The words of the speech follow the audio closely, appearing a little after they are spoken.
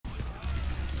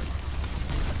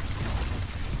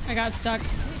I got stuck.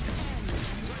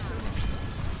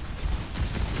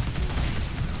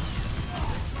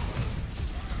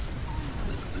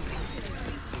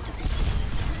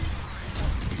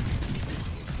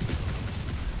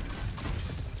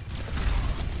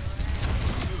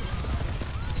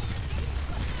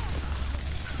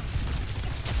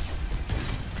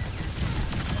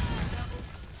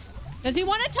 Does he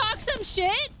want to talk some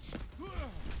shit?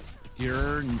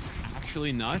 You're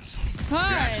actually nuts. Good. You're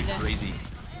actually crazy.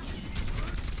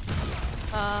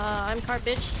 I'm card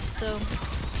bitch, so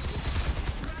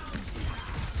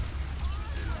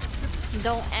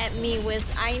don't at me with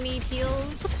I need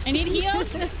heals. I need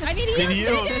heals. I need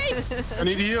heals. I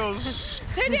need heals.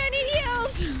 I need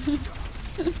heals.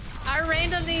 I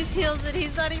random these heals and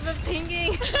he's not even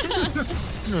pinging.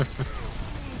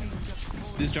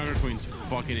 This Jungle Queen's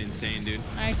fucking insane, dude.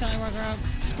 I accidentally woke her up.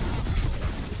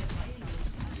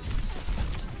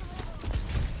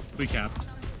 We capped.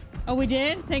 Oh, we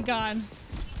did? Thank God.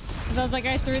 Because I was like,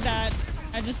 I threw that.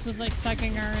 I just was like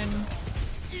sucking her and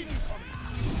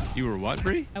You were what,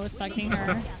 Bree? I was sucking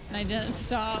her and I didn't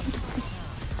stop.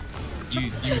 You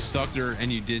sucked her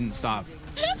and you didn't stop.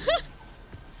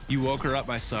 You woke her up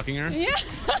by sucking her? Yeah.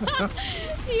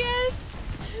 Yes.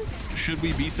 Should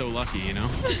we be so lucky, you know?